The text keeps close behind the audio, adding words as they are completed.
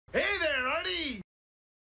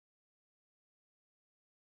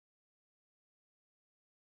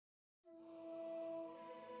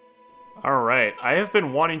Alright, I have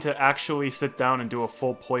been wanting to actually sit down and do a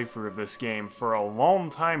full playthrough of this game for a long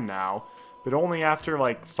time now, but only after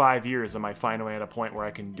like 5 years am I finally at a point where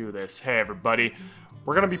I can do this. Hey everybody,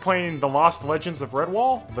 we're going to be playing The Lost Legends of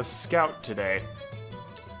Redwall, The Scout today.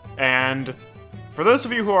 And for those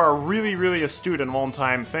of you who are really astute and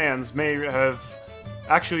long-time fans may have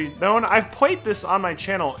actually known, I've played this on my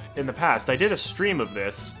channel in the past. I did a stream of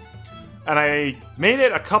this, and I made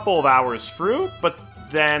it a couple of hours through, but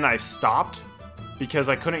then I stopped because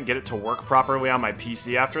I couldn't get it to work properly on my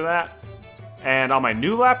PC after that. And on my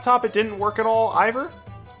new laptop, it didn't work at all either.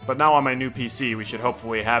 But now on my new PC, we should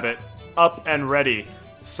hopefully have it up and ready.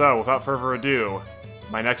 So, without further ado,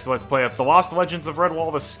 my next Let's Play of The Lost Legends of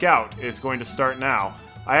Redwall the Scout is going to start now.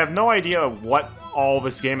 I have no idea what all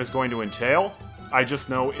this game is going to entail. I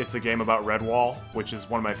just know it's a game about Redwall, which is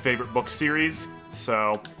one of my favorite book series,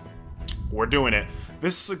 so we're doing it.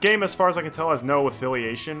 This game, as far as I can tell, has no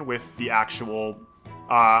affiliation with the actual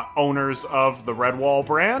owners of the Redwall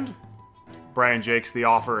brand. Brian Jakes, the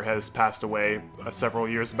author, has passed away several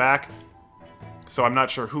years back, so I'm not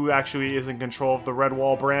sure who actually is in control of the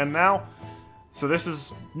Redwall brand now. So this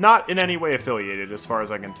is not in any way affiliated, as far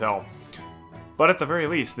as I can tell. But at the very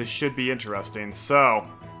least, this should be interesting. So,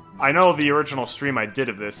 I know the original stream I did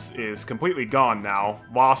of this is completely gone now,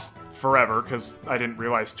 lost forever, because I didn't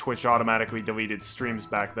realize Twitch automatically deleted streams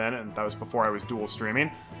back then, and that was before I was dual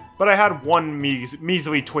streaming. But I had one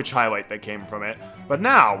measly Twitch highlight that came from it. But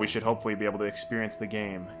now, we should hopefully be able to experience the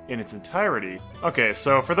game in its entirety. Okay,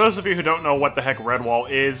 so for those of you who don't know what the heck Redwall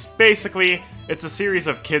is, basically, it's a series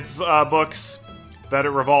of kids' books that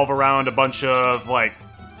revolve around a bunch of, like,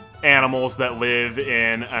 animals that live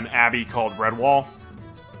in an abbey called Redwall.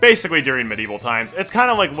 Basically during medieval times. It's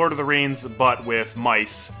kind of like Lord of the Rings, but with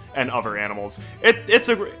mice and other animals. It's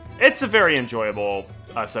a very enjoyable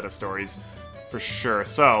set of stories, for sure.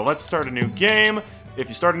 So, let's start a new game. If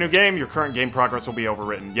you start a new game, your current game progress will be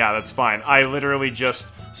overwritten. Yeah, that's fine. I literally just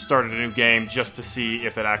started a new game just to see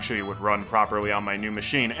if it actually would run properly on my new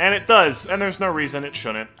machine. And it does, and there's no reason it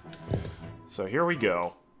shouldn't. So here we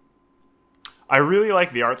go. I really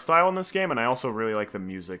like the art style in this game, and I also really like the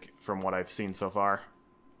music from what I've seen so far.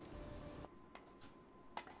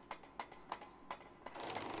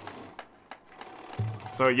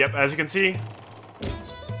 So, yep, as you can see,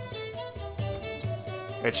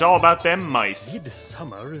 it's all about them mice.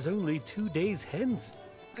 Midsummer is only 2 days hence.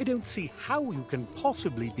 I don't see how you can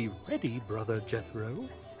possibly be ready, Brother Jethro.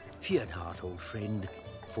 Fear not, old friend.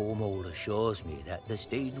 Formall assures me that the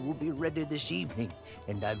stage will be ready this evening,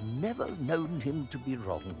 and I've never known him to be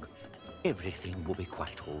wrong. Everything will be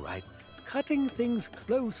quite all right. Cutting things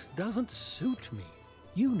close doesn't suit me.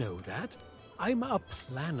 You know that. I'm a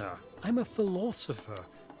planner. I'm a philosopher.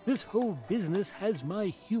 This whole business has my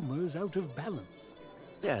humors out of balance.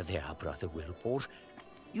 There, Brother Wilport.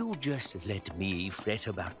 You just let me fret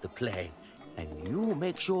about the play, and you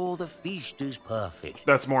make sure the feast is perfect.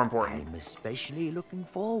 That's more important. I'm especially looking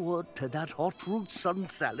forward to that hot root sun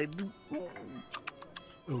salad.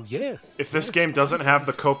 Oh, yes. If this game doesn't have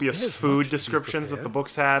the copious food descriptions that the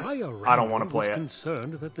books had, I don't want to play it. I was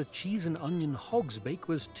concerned that the cheese and onion hogsbake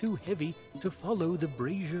was too heavy to follow the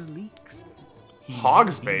brazier leaks.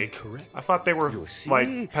 Hogsbake? I thought they were, like,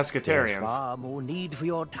 pescatarians. There's far more need for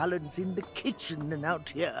your talents in the kitchen than out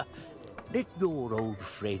here. Let your old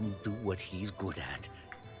friend do what he's good at,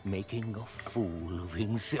 making a fool of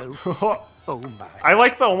himself. Oh my. I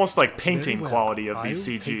like the almost, like, painting Very well. quality of these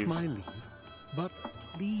I'll CGs. Take my leave, but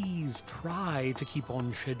please try to keep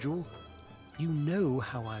on schedule. You know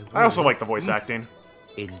how I work. I also like the voice acting.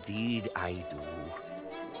 Indeed I do.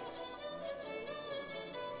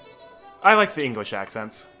 I like the English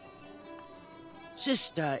accents.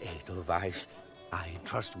 Sister Edelweiss, I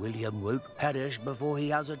trust William won't perish before he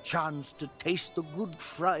has a chance to taste the good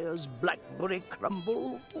friar's blackberry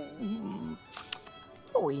crumble.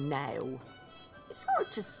 Boy, now, it's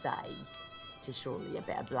hard to say. 'Tis surely a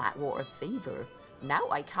bit of blackwater fever. Now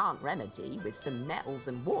I can't remedy with some nettles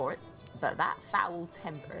and wort, but that foul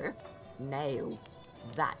temper, no,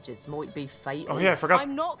 that just might be fatal. Oh yeah, I forgot.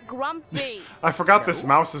 I'm not grumpy. I forgot No. this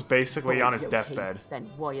mouse is basically Boy, on his you're deathbed. king.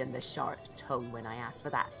 Then why in the sharp tongue when I asked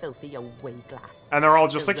for that filthy old wine glass? And they're all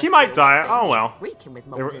just So like, he the might same die. thing Oh is well. reeking with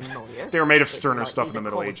They were, molten moire. they were made of It's sterner likely stuff in the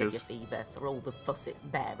Middle cause of Ages. your fever for all the fuss it's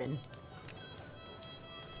bearing.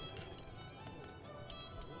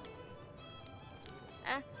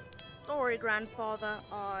 Sorry, Grandfather.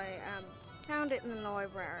 I found it in the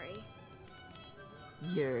library.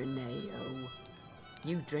 You're no.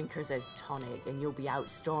 You drinkers as tonic, and you'll be out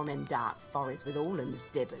storming dark forest with all them's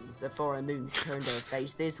dibbins afore a moon's turned her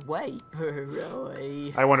face this way.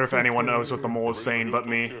 I wonder if anyone knows what the mole is saying but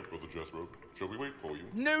me. Brother Jethro. Shall we wait for you?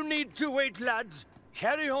 No need to wait, lads.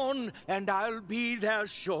 Carry on, and I'll be there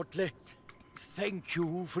shortly. Thank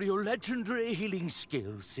you for your legendary healing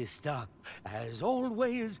skills, sister. As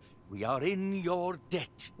always, we are in your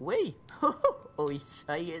debt. We? I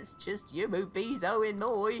say it's just you who be's owing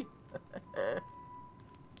moi.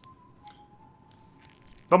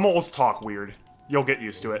 The moles talk weird. You'll get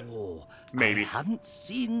used to it. Oh, Maybe. I haven't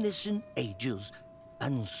seen this in ages,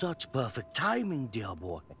 and such perfect timing, dear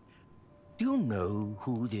boy. Do you know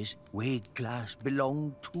who this weird glass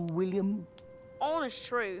belonged to, William? Honest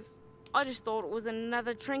truth, I just thought it was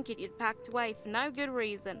another trinket you'd packed away for no good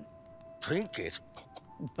reason. Trinket?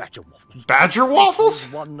 Badger waffles. Badger This waffles?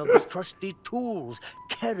 was one of the trusty tools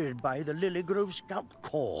carried by the Lilygrove Scout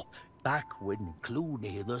Corps back when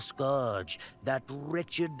Clooney the Scourge, that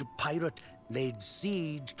wretched pirate, laid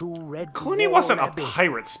siege to Redwall. Clooney wasn't a Abbey.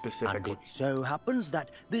 pirate And specifically. it so happens that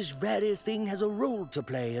this very thing has a role to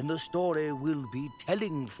play in the story we'll be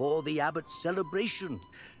telling for the Abbot's celebration.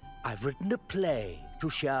 I've written a play to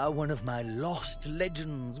share one of my lost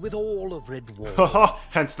legends with all of Redwall.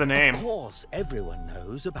 Hence the name. Of course, everyone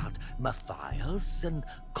knows about Matthias and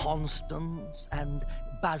Constance and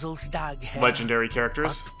Basil Staghair. Legendary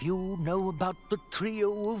characters. But few know about the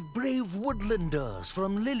trio of brave woodlanders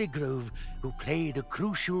from Lilygrove who played a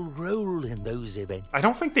crucial role in those events. I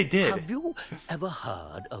don't think they did. Have you ever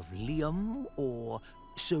heard of Liam or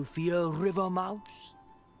Sophia Rivermouse?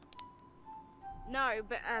 No,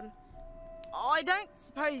 but, I don't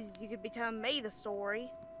suppose you could be telling me the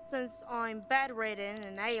story, since I'm bedridden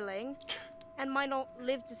and ailing, and might not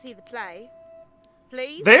live to see the play.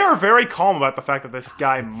 Please? They are very calm about the fact that this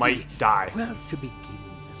guy might die. Well, to begin.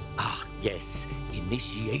 Ah, yes,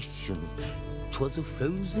 initiation. 'Twas a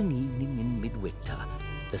frozen evening in midwinter.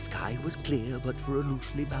 The sky was clear but for a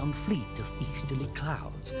loosely bound fleet of easterly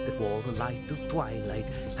clouds that wore the light of twilight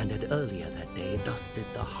and had earlier that day dusted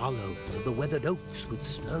the hollows of the weathered oaks with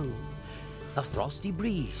snow. A frosty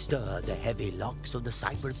breeze stirred the heavy locks of the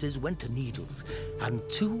cypresses' winter needles, and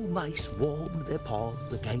two mice warmed their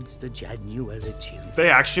paws against the January chill. They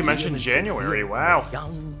actually mentioned Liam and January, Sophia wow. were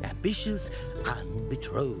young, ambitious, and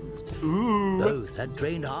betrothed. Ooh. Both had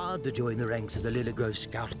trained hard to join the ranks of the Lilygrove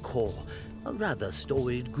Scout Corps, a rather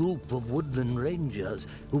storied group of woodland rangers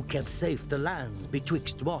who kept safe the lands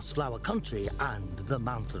betwixt Mossflower Country and the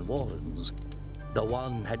Mountain Warrens. The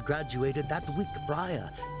one had graduated that week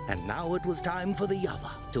prior, and now it was time for the other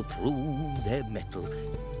to prove their mettle.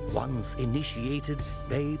 Once initiated,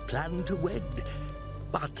 they planned to wed,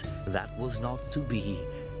 but that was not to be.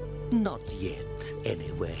 Not yet,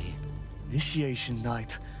 anyway. Initiation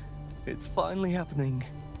night. It's finally happening.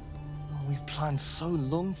 Oh, we've planned so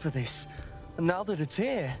long for this, and now that it's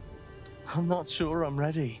here, I'm not sure I'm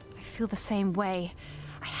ready. I feel the same way.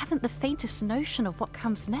 I haven't the faintest notion of what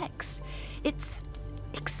comes next. It's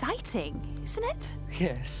exciting, isn't it?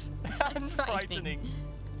 Yes, and frightening.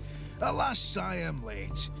 Alas, I am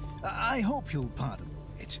late. I hope you'll pardon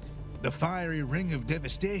the wait. The fiery ring of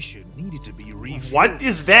devastation needed to be refilled. What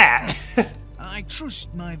is that? I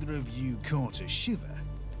trust neither of you caught a shiver.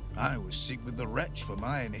 I was sick with the retch for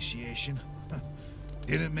my initiation.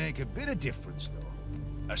 Didn't make a bit of difference,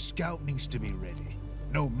 though. A scout needs to be ready,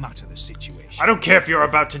 no matter the situation. I don't care if you're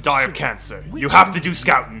about to die of cancer. You have to do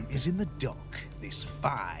scouting. Is in the dock this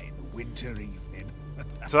fine winter evening.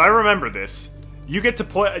 So I remember this. You get to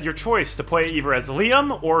play your choice to play either as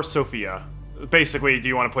Liam or Sophia. Basically, do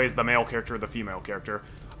you want to play as the male character or the female character?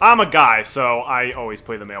 I'm a guy, so I always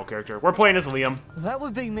play the male character. We're playing as Liam. That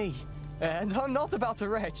would be me, and I'm not about to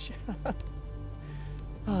retch.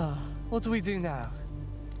 What do we do now?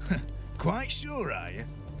 Quite sure, are you?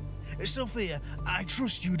 Sophia, I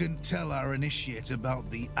trust you didn't tell our initiate about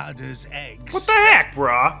the adder's eggs. What the heck,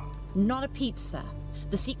 bruh? Not a peep, sir.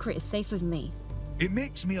 The secret is safe with me. It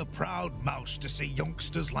makes me a proud mouse to see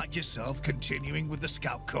youngsters like yourself continuing with the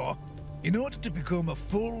Scout Corps. In order to become a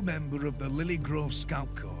full member of the Lilygrove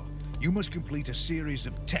Scout Corps, you must complete a series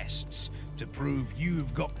of tests to prove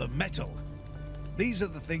you've got the mettle. These are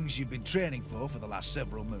the things you've been training for the last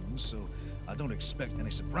several moons, so I don't expect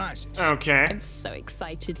any surprises. Okay. I'm so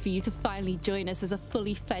excited for you to finally join us as a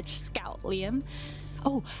fully fledged scout, Liam.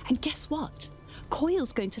 Oh, and guess what?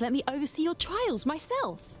 Coyle's going to let me oversee your trials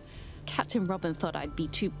myself. Captain Robin thought I'd be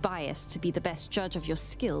too biased to be the best judge of your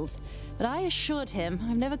skills, but I assured him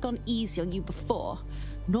I've never gone easy on you before.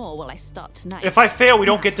 nor will I start tonight. If I fail, we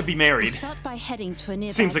don't get to be married. We'll start by heading to a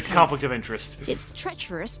nearby Seems like a cave. conflict of interest. It's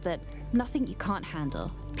treacherous, but nothing you can't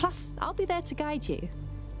handle. Plus, I'll be there to guide you.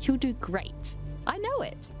 You'll do great. I know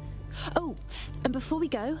it. Oh, and before we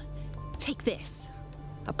go, take this.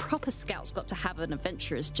 A proper scout's got to have an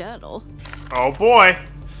adventurer's journal. Oh boy.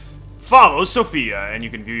 Follow Sophia, and you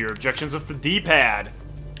can view your objections with the D-pad.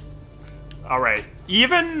 Alright,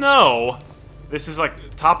 even though this is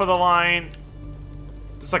like top of the line...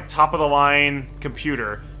 This is like top of the line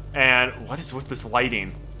computer, and what is with this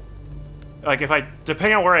lighting? Like, if I...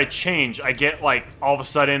 Depending on where I change, I get, like, all of a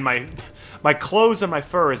sudden my clothes and my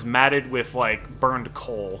fur is matted with, like, burned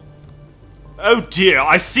coal. Oh dear,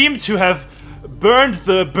 I seem to have burned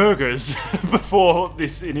the burgers before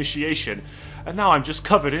this initiation, and now I'm just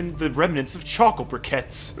covered in the remnants of charcoal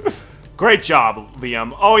briquettes. Great job,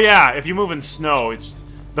 Liam. Oh yeah, if you move in snow,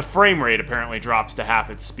 the frame rate apparently drops to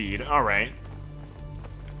half its speed. Alright.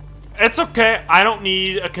 It's okay, I don't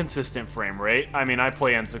need a consistent frame rate. I mean, I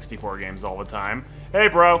play N64 games all the time. Hey,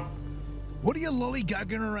 bro. What are you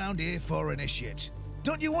lollygagging around here for, Initiate?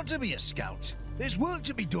 Don't you want to be a scout? There's work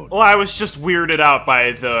to be done. Well, I was just weirded out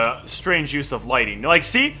by the strange use of lighting. Like,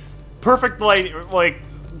 see? Perfect lighting, like,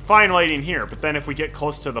 fine lighting here, but then if we get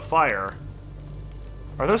close to the fire...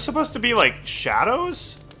 Are those supposed to be, like,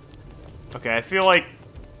 shadows? Okay, I feel like...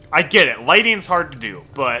 I get it. Lighting's hard to do,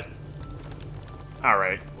 but...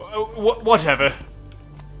 Alright. Whatever.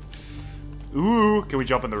 Ooh, can we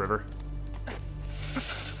jump in the river?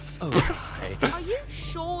 Are you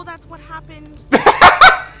sure that's what happened?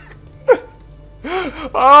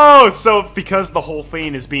 Oh, so because the whole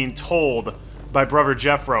thing is being told by Brother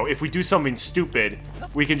Jeffro, if we do something stupid,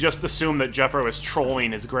 we can just assume that Jeffro is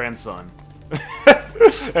trolling his grandson.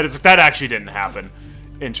 And that actually didn't happen.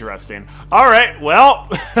 Interesting. Alright, well...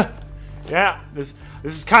 yeah, this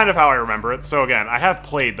is kind of how I remember it. So again, I have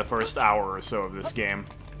played the first hour or so of this game.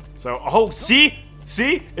 So, oh, see?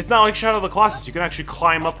 See? It's not like Shadow of the Colossus. You can actually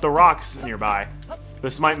climb up the rocks nearby.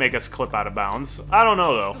 This might make us clip out of bounds. I don't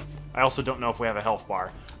know, though. I also don't know if we have a health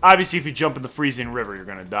bar. Obviously, if you jump in the freezing river, you're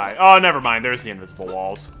gonna die. Oh, never mind. There's the invisible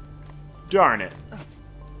walls. Darn it.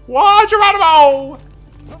 What, Geronimo?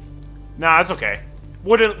 Nah, it's okay.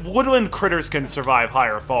 Woodland critters can survive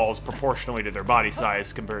higher falls proportionally to their body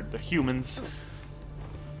size compared to humans.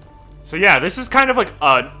 So yeah, this is kind of like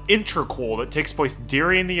an interquel that takes place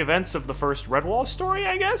during the events of the first Redwall story,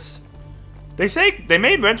 I guess? They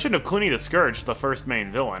made mention of Clooney the Scourge, the first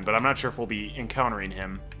main villain, but I'm not sure if we'll be encountering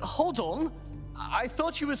him. Hold on. I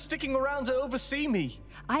thought you were sticking around to oversee me.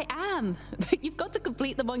 I am, but you've got to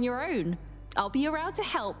complete them on your own. I'll be around to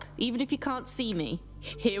help, even if you can't see me.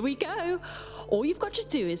 Here we go. All you've got to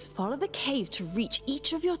do is follow the cave to reach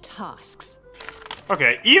each of your tasks.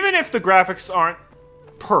 Okay, even if the graphics aren't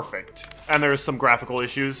perfect, and there's some graphical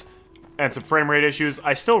issues, and some frame rate issues,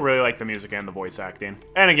 I still really like the music and the voice acting.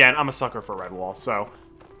 And again, I'm a sucker for Redwall, so...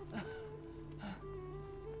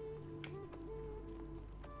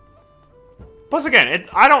 Plus again,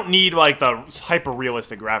 I don't need, like, the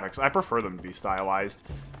hyper-realistic graphics. I prefer them to be stylized.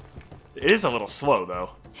 It is a little slow,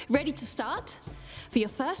 though. Ready to start? For your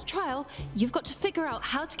first trial, you've got to figure out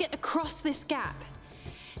how to get across this gap.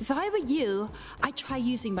 If I were you, I'd try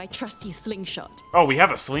using my trusty slingshot. Oh, we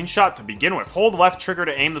have a slingshot to begin with. Hold left trigger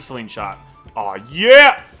to aim the slingshot. Aw,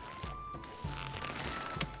 yeah!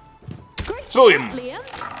 Great Boom. shot,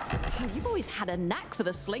 Liam. Oh, you've always had a knack for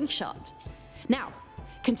the slingshot. Now,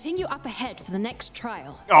 continue up ahead for the next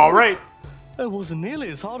trial. All right. It wasn't nearly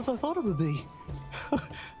as hard as I thought it would be.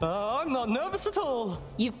 I'm not nervous at all.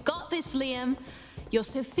 You've got this, Liam. Your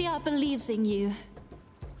Sophia believes in you.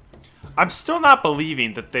 I'm still not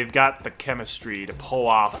believing that they've got the chemistry to pull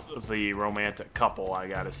off the romantic couple, I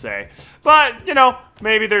gotta say. But, you know,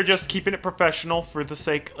 maybe they're just keeping it professional for the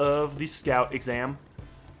sake of the scout exam.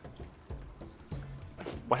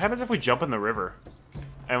 What happens if we jump in the river?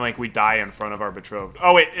 And, like, we die in front of our betrothed?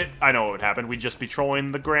 Oh, wait, I know what would happen. We'd just be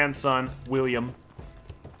trolling the grandson, William.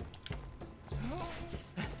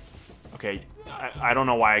 Okay, I don't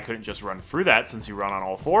know why I couldn't just run through that since you run on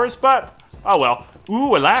all fours, but, oh well.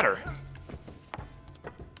 Ooh, a ladder.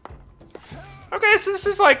 Okay, so this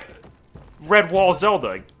is like Redwall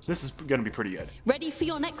Zelda. This is gonna be pretty good. Ready for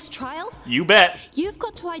your next trial? You bet. You've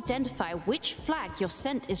got to identify which flag your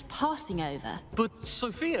scent is passing over. But,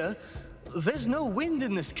 Sophia, there's no wind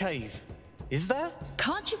in this cave, is there?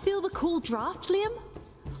 Can't you feel the cool draft, Liam?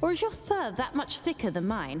 Or is your fur that much thicker than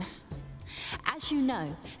mine? As you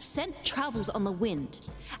know, scent travels on the wind,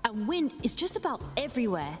 and wind is just about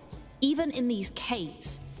everywhere, even in these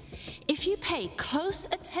caves. If you pay close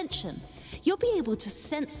attention, you'll be able to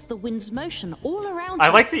sense the wind's motion all around you. I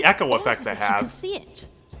like the echo almost effect as they if you have. can see it.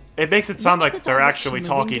 It makes it sound Watch like the they're direction actually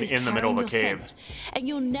the wind talking is in the middle of a carrying your cave. scent, and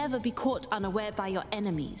you'll never be caught unaware by your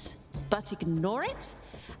enemies. But ignore it,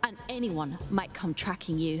 and anyone might come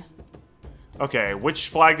tracking you. Okay, which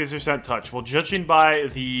flag does your scent touch? Well, judging by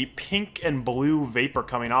the pink and blue vapor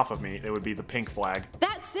coming off of me, it would be the pink flag.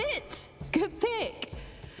 That's it! Good pick!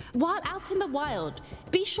 While out in the wild,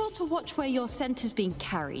 be sure to watch where your scent is being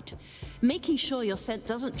carried. Making sure your scent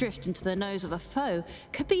doesn't drift into the nose of a foe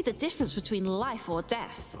could be the difference between life or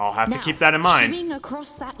death. I'll have to keep that in mind. Swimming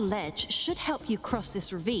across that ledge should help you cross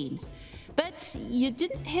this ravine. But you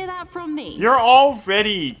didn't hear that from me. You're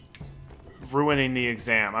already ruining the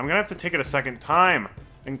exam. I'm gonna have to take it a second time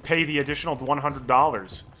and pay the additional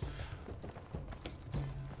 $100.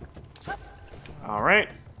 All right.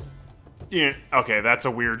 Yeah. Okay, that's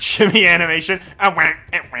a weird shimmy animation.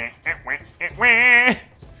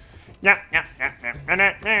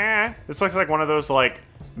 This looks like one of those like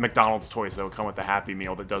McDonald's toys that would come with the Happy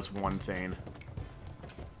Meal that does one thing.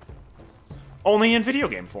 Only in video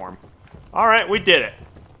game form. All right, we did it.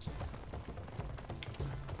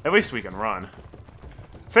 At least we can run.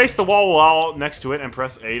 Face the wall next to it and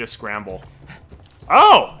press A to scramble.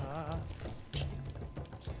 Oh!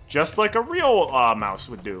 Just like a real mouse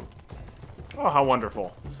would do. Oh, how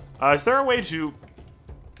wonderful. Is there a way to...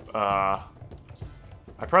 I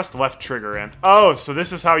pressed left trigger and... Oh, so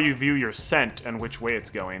this is how you view your scent and which way it's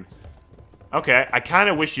going. Okay, I kind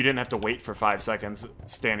of wish you didn't have to wait for 5 seconds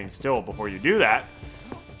standing still before you do that.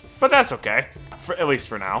 But that's okay. At least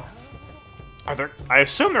for now. I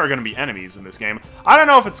assume there are going to be enemies in this game. I don't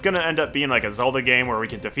know if it's going to end up being like a Zelda game where we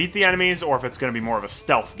can defeat the enemies, or if it's going to be more of a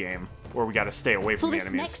stealth game where we got to stay away from the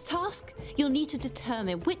enemies. For this next task, you'll need to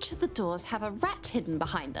determine which of the doors have a rat hidden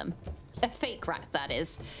behind them. A fake rat, that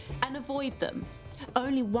is. And avoid them.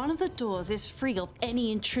 Only one of the doors is free of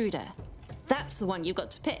any intruder. That's the one you've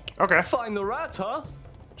got to pick. Okay. Find the rat, huh?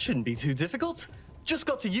 Shouldn't be too difficult. Just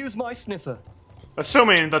got to use my sniffer.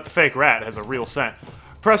 Assuming that the fake rat has a real scent.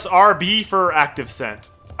 Press RB for active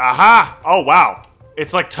scent. Aha! Oh, wow.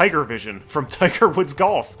 It's like Tiger Vision from Tiger Woods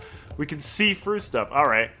Golf. We can see through stuff. All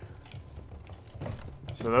right.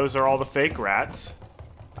 So those are all the fake rats.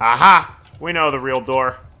 Aha! We know the real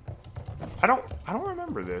door. I don't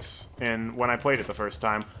remember this when I played it the first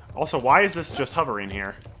time. Also, why is this just hovering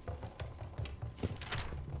here?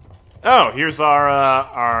 Oh, here's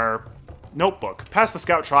our notebook. Pass the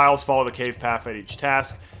scout trials, follow the cave path at each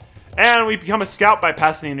task. And we become a scout by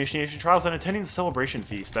passing the initiation trials and attending the celebration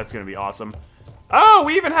feast. That's going to be awesome. Oh,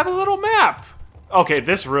 we even have a little map. Okay,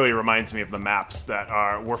 this really reminds me of the maps that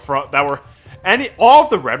were all of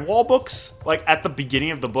the Redwall books. Like at the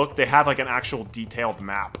beginning of the book, they have like an actual detailed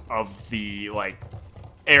map of the like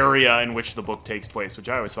area in which the book takes place, which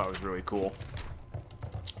I always thought was really cool.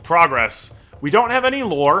 Progress. We don't have any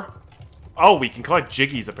lore. Oh, we can collect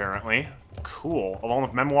jiggies apparently. Cool. Along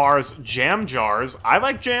with memoirs, jam jars. I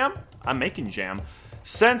like jam. I'm making jam.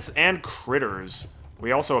 Scents and critters.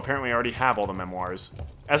 We also apparently already have all the memoirs.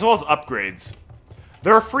 As well as upgrades.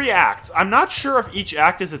 There are free acts. I'm not sure if each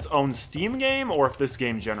act is its own Steam game or if this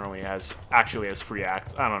game generally actually has free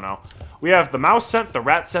acts. I don't know. We have the mouse scent, the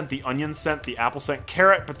rat scent, the onion scent, the apple scent,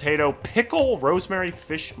 carrot, potato, pickle, rosemary,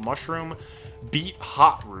 fish, mushroom, beet,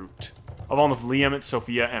 hot root. Along with Liam,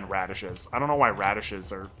 Sophia, and radishes. I don't know why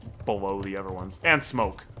radishes are below the other ones. And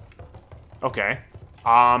smoke. Okay.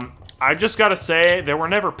 I just gotta say, there were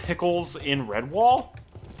never pickles in Redwall.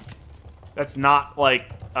 That's not, like,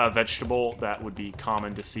 a vegetable that would be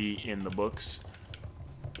common to see in the books.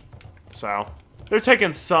 So, they're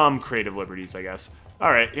taking some creative liberties, I guess.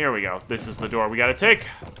 Alright, here we go. This is the door we gotta take.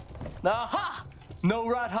 Aha! No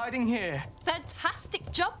rat hiding here. Fantastic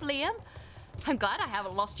job, Liam. I'm glad I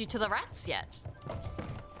haven't lost you to the rats yet.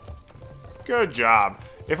 Good job.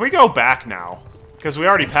 If we go back now, because we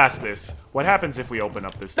already passed this, what happens if we open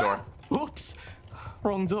up this door? Oops.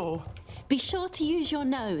 Wrong door. Be sure to use your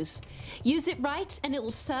nose. Use it right and it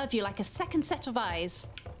will serve you like a second set of eyes.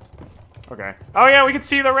 Okay. Oh yeah, we can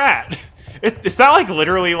see the rat. Is that like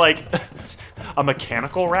literally like a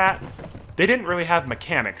mechanical rat? They didn't really have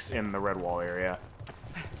mechanics in the Redwall area.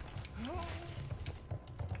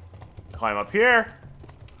 Climb up here.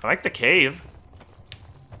 I like the cave.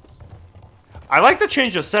 I like the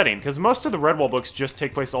change of setting, because most of the Redwall books just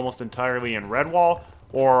take place almost entirely in Redwall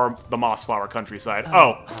or the Mossflower countryside.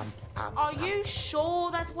 Are you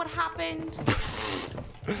sure that's what happened?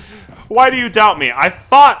 Why do you doubt me? I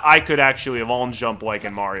thought I could actually long jump like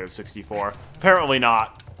in Mario 64. Apparently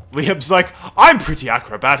not. Liam's like, I'm pretty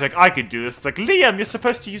acrobatic, I could do this. It's like, Liam, you're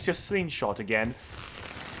supposed to use your slingshot again.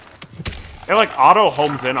 It, like,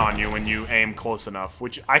 auto-homes in on you when you aim close enough,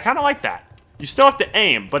 which I kind of like that. You still have to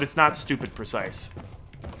aim, but it's not stupid precise.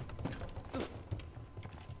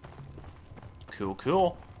 Cool,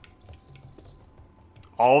 cool.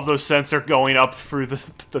 All of those scents are going up through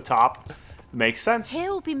the top. Makes sense. Here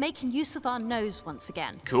we'll be making use of our nose once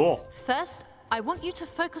again. Cool. First, I want you to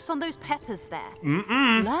focus on those peppers there.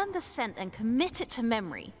 Learn the scent and commit it to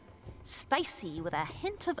memory. Spicy with a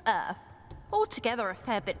hint of earth, altogether a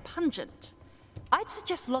fair bit pungent. I'd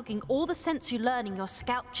suggest logging all the scents you learn in your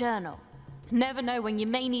scout journal. Never know when you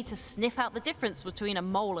may need to sniff out the difference between a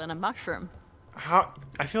mole and a mushroom.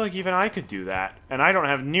 I feel like even I could do that, and I don't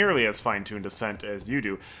have nearly as fine-tuned a scent as you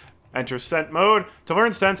do. Enter scent mode. To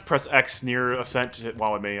learn scents, press X near a scent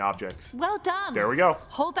while emitting objects. Well done. There we go.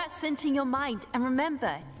 Hold that scent in your mind, and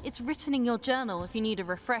remember, it's written in your journal if you need a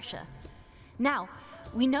refresher. Now,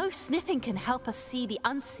 we know sniffing can help us see the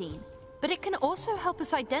unseen, but it can also help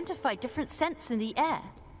us identify different scents in the air.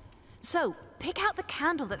 So, pick out the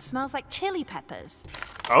candle that smells like chili peppers.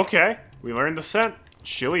 Okay, we learned the scent.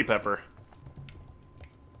 Chili pepper.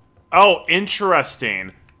 Oh,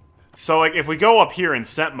 interesting. So, like, if we go up here in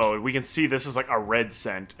scent mode, we can see this is, like, a red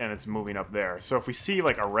scent, and it's moving up there. So if we see,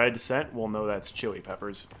 like, a red scent, we'll know that's chili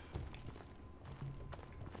peppers.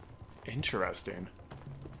 Interesting.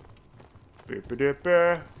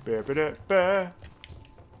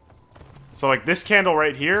 So, like, this candle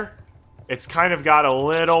right here, it's kind of got a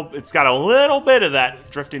little bit of that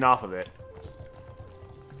drifting off of it.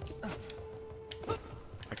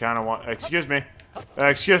 I kind of want, excuse me.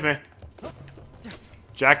 Excuse me.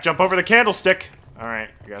 Jack, jump over the candlestick. Alright,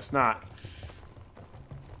 I guess not.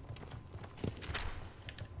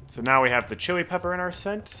 So now we have the chili pepper in our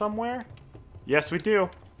scent somewhere. Yes, we do.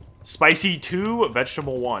 Spicy 2,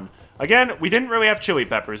 vegetable 1. Again, we didn't really have chili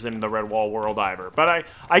peppers in the Redwall world either. But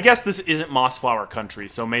I guess this isn't Mossflower Country,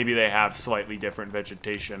 so maybe they have slightly different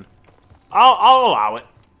vegetation. I'll allow it.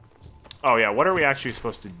 Oh yeah, what are we actually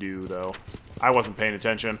supposed to do, though? I wasn't paying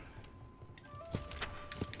attention.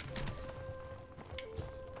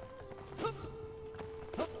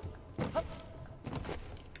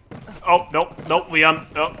 Oh, nope, Liam.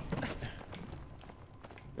 Oh.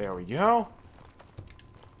 There we go.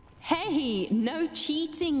 Hey, no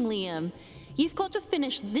cheating, Liam. You've got to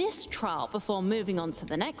finish this trial before moving on to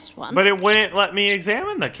the next one. But it wouldn't let me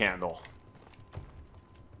examine the candle.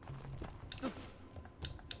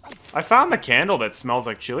 I found the candle that smells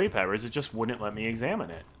like chili peppers. It just wouldn't let me examine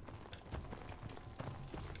it.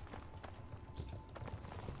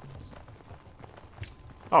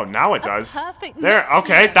 Oh, now it does. Perfect. There,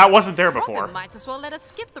 okay, that wasn't there before. Robin might as well let us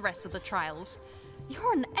skip the rest of the trials.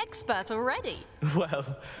 You're an expert already.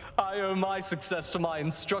 Well, I owe my success to my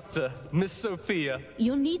instructor, Miss Sophia.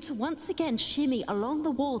 You'll need to once again shimmy along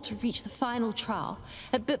the wall to reach the final trial.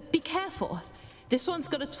 But be careful. This one's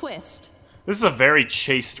got a twist. This is a very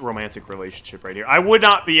chaste romantic relationship right here. I would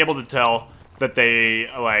not be able to tell that they,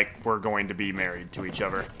 like, were going to be married to each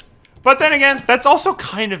other. But then again, that's also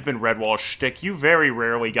kind of been Redwall's shtick. You very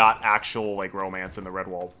rarely got actual, like, romance in the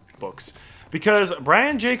Redwall books. Because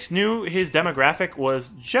Brian Jakes knew his demographic was,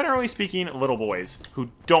 generally speaking, little boys who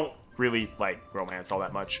don't really like romance all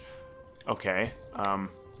that much. Okay,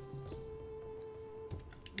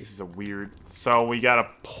 this is a weird... So we gotta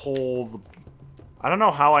pull the... I don't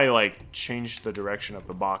know how I, like, changed the direction of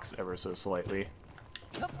the box ever so slightly.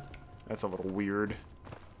 That's a little weird.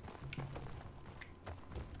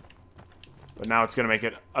 But now it's gonna make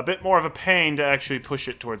it a bit more of a pain to actually push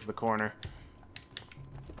it towards the corner.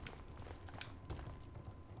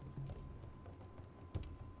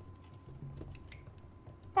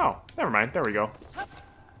 Oh, never mind. There we go.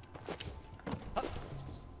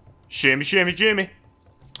 Shimmy, shimmy, Jimmy.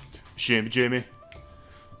 Shimmy, Jimmy.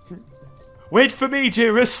 Wait for me,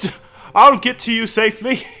 dearest. I'll get to you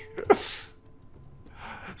safely.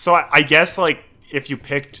 So I guess, like, if you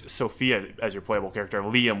picked Sophia as your playable character,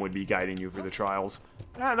 Liam would be guiding you through the trials.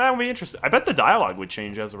 That would be interesting. I bet the dialogue would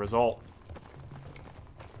change as a result.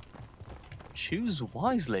 Choose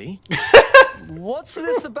wisely? What's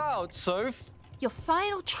this about, Soph? Your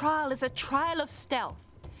final trial is a trial of stealth.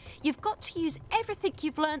 You've got to use everything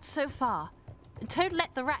you've learned so far. Don't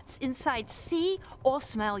let the rats inside see or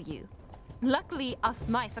smell you. Luckily, us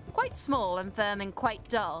mice are quite small and vermin quite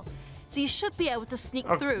dull, so you should be able to sneak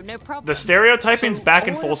through, no problem. The stereotyping's So back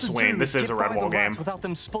in all I full have to swing. do This is a get by the Redwall rats game. without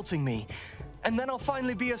them spotting me, and then I'll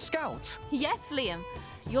finally be a scout. Yes, Liam.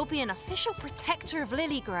 You'll be an official protector of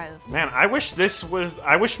Lily Grove. Man, I wish this was...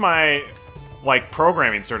 I wish my, like,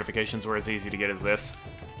 programming certifications were as easy to get as this.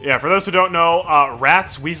 Yeah, for those who don't know,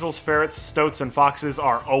 rats, weasels, ferrets, stoats, and foxes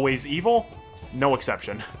are always evil. No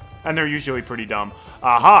exception. And they're usually pretty dumb.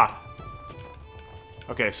 Aha!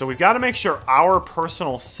 Okay, so we've got to make sure our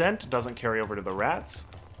personal scent doesn't carry over to the rats.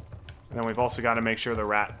 And then we've also got to make sure the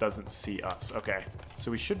rat doesn't see us. Okay,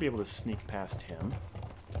 so we should be able to sneak past him.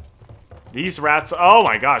 These rats, oh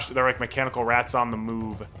my gosh, they're like mechanical rats on the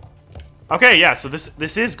move. Okay, yeah, so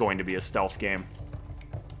this is going to be a stealth game.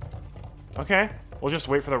 Okay, we'll just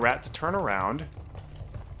wait for the rat to turn around.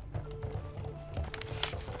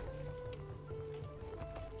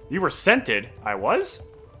 You were scented. I was?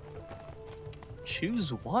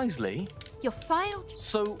 Choose wisely. Your final.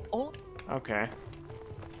 So, all. Okay.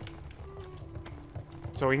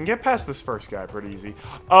 So we can get past this first guy pretty easy.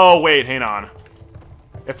 Oh, wait, hang on.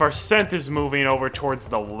 If our scent is moving over towards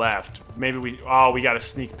the left, maybe we... Oh, we gotta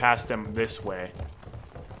sneak past him this way.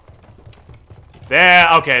 There,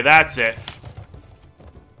 okay, that's it.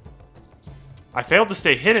 I failed to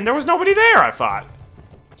stay hidden. There was nobody there, I thought.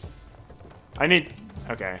 I need...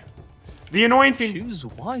 Okay. The annoying thing... Choose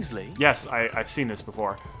wisely? Yes, I've seen this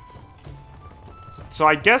before. So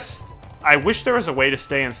I guess... I wish there was a way to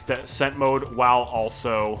stay in scent mode while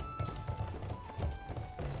also...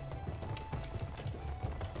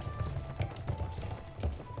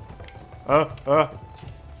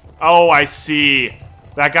 Oh, I see.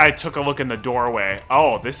 That guy took a look in the doorway.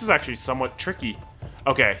 Oh, this is actually somewhat tricky.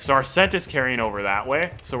 Okay, so our scent is carrying over that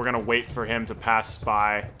way, so we're gonna wait for him to pass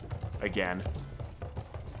by again.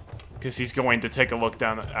 Because he's going to take a look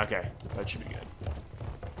down the... Okay, that should be good.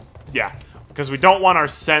 Yeah, because we don't want our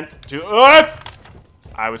scent to...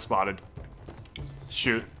 I was spotted.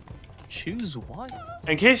 Shoot. Choose what?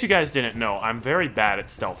 In case you guys didn't know, I'm very bad at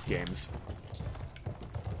stealth games.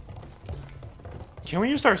 Can we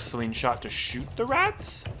use our slingshot to shoot the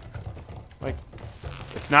rats? Like,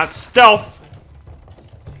 it's not stealth.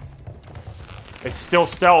 It's still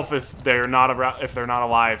stealth if they're not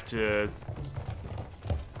alive to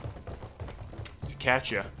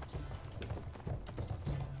catch you.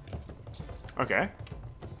 Okay.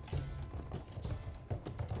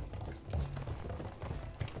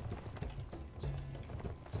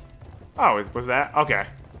 Oh, was that? Okay.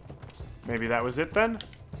 Maybe that was it then?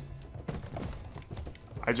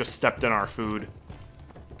 I just stepped in our food.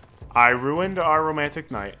 I ruined our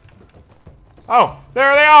romantic night. Oh,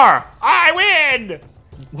 there they are! I win!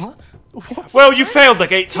 What? What's well, you failed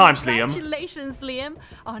like 8 times, Liam. Congratulations, Liam,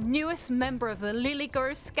 our newest member of the Lily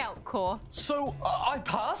Grove Scout Corps. So, I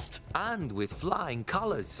passed? And with flying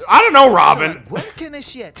colours. I don't know, Robin. Working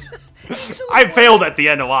this yet? I failed at the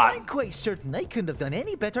end a lot. I'm quite certain I couldn't have done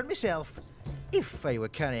any better myself. If I were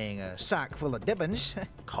carrying a sack full of dibbons.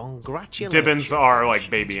 Congratulations. Dibbons are like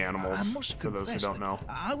baby I animals, must for those who confess don't know.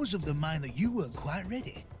 that I was of the mind that you weren't quite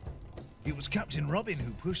ready. It was Captain Robin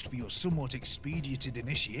who pushed for your somewhat expedited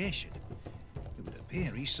initiation. It would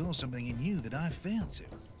appear he saw something in you that I failed to.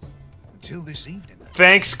 Until this evening.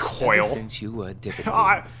 Thanks, Coil. Ever since you were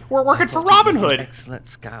Dibbon, we're working for you'd Robin been an Hood. Excellent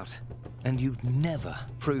scout, and you've never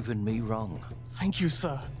proven me wrong. Thank you,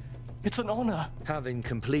 sir. It's an honor. Having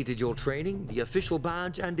completed your training, the official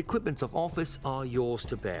badge and equipments of office are yours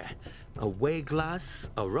to bear. A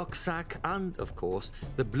weigh-glass, a rucksack, and, of course,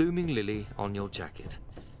 the blooming lily on your jacket.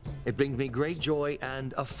 It brings me great joy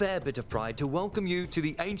and a fair bit of pride to welcome you to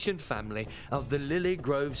the ancient family of the Lily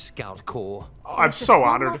Grove Scout Corps. Oh, I'm There's so just one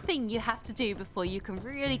honored. more thing you have to do before you can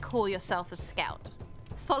really call yourself a scout.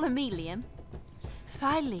 Follow me, Liam.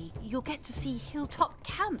 Finally, you'll get to see Hilltop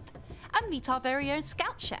Camp and meet our very own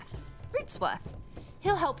scout chef, Rootsworth.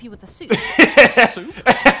 He'll help you with the soup. Soup?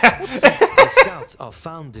 The Scouts are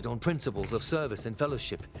founded on principles of service and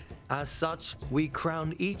fellowship. As such, we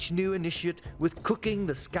crown each new initiate with cooking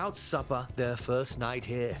the Scouts' supper their first night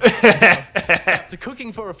here. After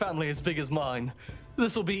cooking for a family as big as mine,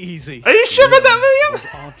 this'll be easy. Are you sure about that, Was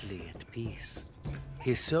Liam? oddly at peace.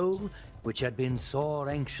 His soul, which had been sore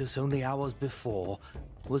anxious only hours before,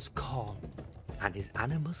 was calm, and his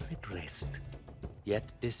animus at rest.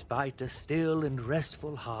 Yet, despite a still and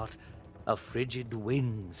restful heart, a frigid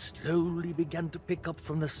wind slowly began to pick up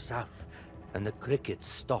from the south, and the crickets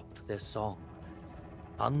stopped their song.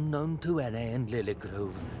 Unknown to Enne and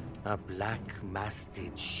Lilygrove, a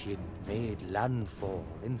black-masted ship made landfall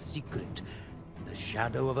in secret. The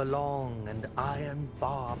shadow of a long and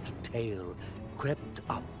iron-barbed tail crept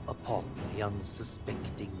up upon the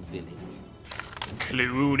unsuspecting village.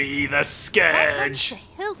 Clooney the Welcome Scourge. to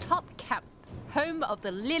Hilltop Camp, home of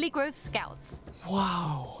the Lily Grove Scouts.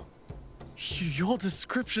 Wow. Your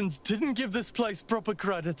descriptions didn't give this place proper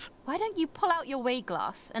credit. Why don't you pull out your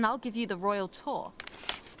weigh-glass and I'll give you the royal tour?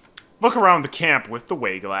 Look around the camp with the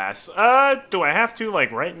weigh-glass. Do I have to,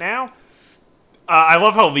 like, right now? I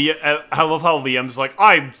love how Liam's like,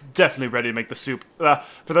 I'm definitely ready to make the soup.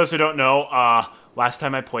 For those who don't know, last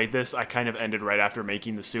time I played this, I kind of ended right after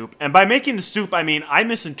making the soup. And by making the soup, I mean I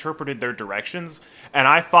misinterpreted their directions, and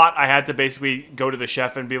I thought I had to basically go to the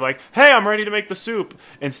chef and be like, hey, I'm ready to make the soup.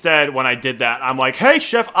 Instead, when I did that, I'm like, hey,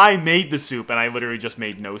 chef, I made the soup, and I literally just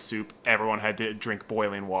made no soup. Everyone had to drink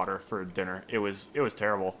boiling water for dinner. It was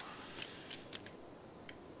terrible.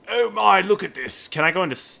 Oh my, look at this. Can I go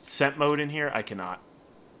into scent mode in here? I cannot.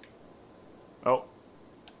 Oh.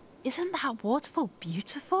 Isn't that waterfall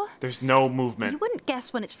beautiful? There's no movement. You wouldn't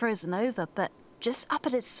guess when it's frozen over, but just up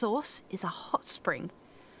at its source is a hot spring.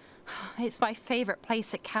 It's my favorite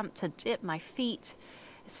place at camp to dip my feet,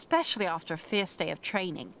 especially after a fierce day of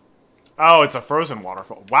training. Oh, it's a frozen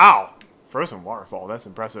waterfall. Wow. Frozen waterfall. That's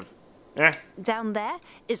impressive. Eh. Down there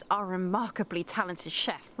is our remarkably talented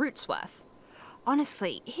chef, Rootsworth.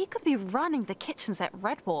 Honestly, he could be running the kitchens at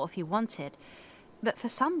Redwall if he wanted. But for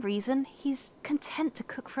some reason, he's content to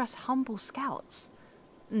cook for us humble scouts.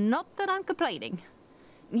 Not that I'm complaining.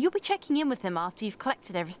 You'll be checking in with him after you've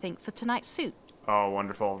collected everything for tonight's suit. Oh,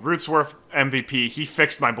 wonderful. Rootsworth MVP. He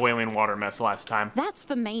fixed my boiling water mess last time. That's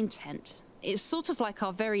the main tent. It's sort of like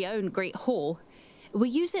our very own Great Hall. We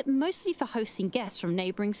use it mostly for hosting guests from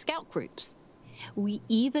neighboring scout groups. We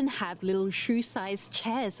even have little shrew-sized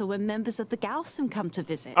chairs for when members of the Gaussum come to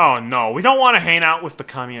visit. Oh, no. We don't want to hang out with the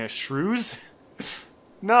communist shrews.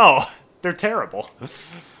 No, they're terrible.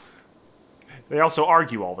 They also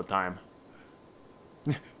argue all the time.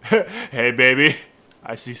 Hey, baby.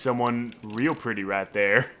 I see someone real pretty right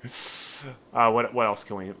there. What else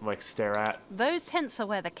can we, like, stare at? Those tents are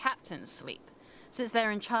where the captains sleep. Since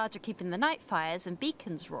they're in charge of keeping the night fires and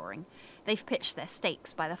beacons roaring, they've pitched their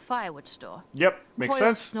stakes by the firewood store. Yep, makes Hoyle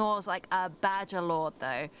sense. snores like a badger lord,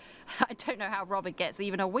 though. I don't know how Robert gets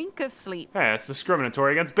even a wink of sleep. Hey, it's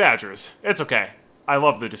discriminatory against badgers. It's okay. I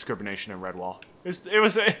love the discrimination in Redwall. It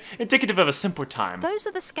was indicative of a simpler time. Those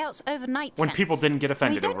are the scouts' overnight tents. When people didn't get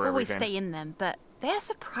offended over everything. We don't always everything. stay in them, but they're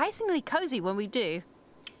surprisingly cozy when we do.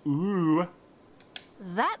 Ooh.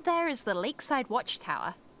 That there is the Lakeside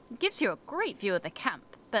Watchtower. It gives you a great view of the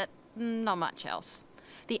camp, but not much else.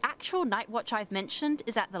 The actual night watch I've mentioned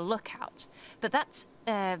is at the lookout, but that's,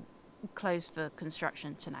 closed for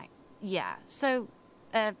construction tonight. Yeah, so,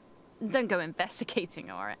 don't go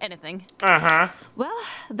investigating or anything. Uh-huh. Well,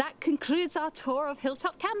 that concludes our tour of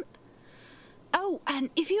Hilltop Camp. Oh, and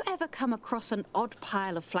if you ever come across an odd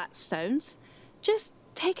pile of flat stones, just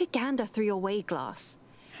take a gander through your way glass.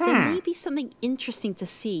 There may be something interesting to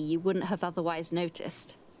see you wouldn't have otherwise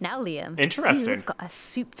noticed. Now, Liam, Interesting. you've got a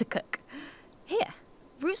soup to cook. Here,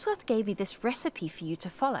 Rootsworth gave me this recipe for you to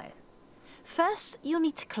follow. First, you'll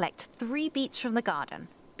need to collect 3 beets from the garden.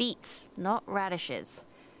 Beets, not radishes.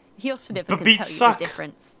 Your sniffer can beets tell you suck. the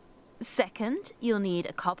difference. Second, you'll need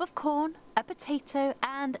a cob of corn, a potato,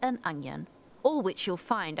 and an onion, all which you'll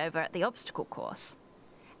find over at the obstacle course.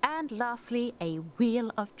 And lastly, a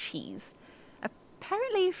wheel of cheese.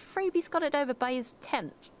 Apparently, Fraby's got it over by his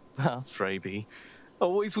tent. Ah, Fraby.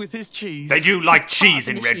 Always with his cheese. They do like cheese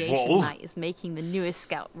in Initiation Redwall. night is making the newest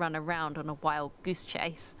scout run around on a wild goose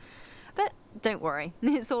chase. But don't worry,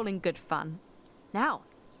 it's all in good fun. Now,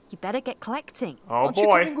 you better get collecting. Oh Aren't you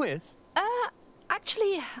boy. coming with?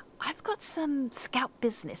 Actually, I've got some scout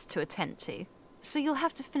business to attend to, so you'll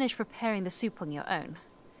have to finish preparing the soup on your own.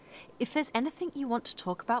 If there's anything you want to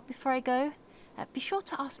talk about before I go, be sure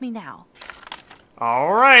to ask me now.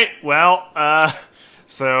 All right. Well,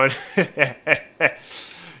 so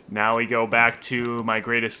now we go back to my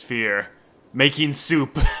greatest fear, making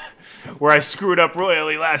soup, where I screwed up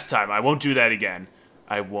royally last time. I won't do that again.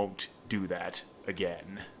 I won't do that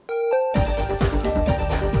again.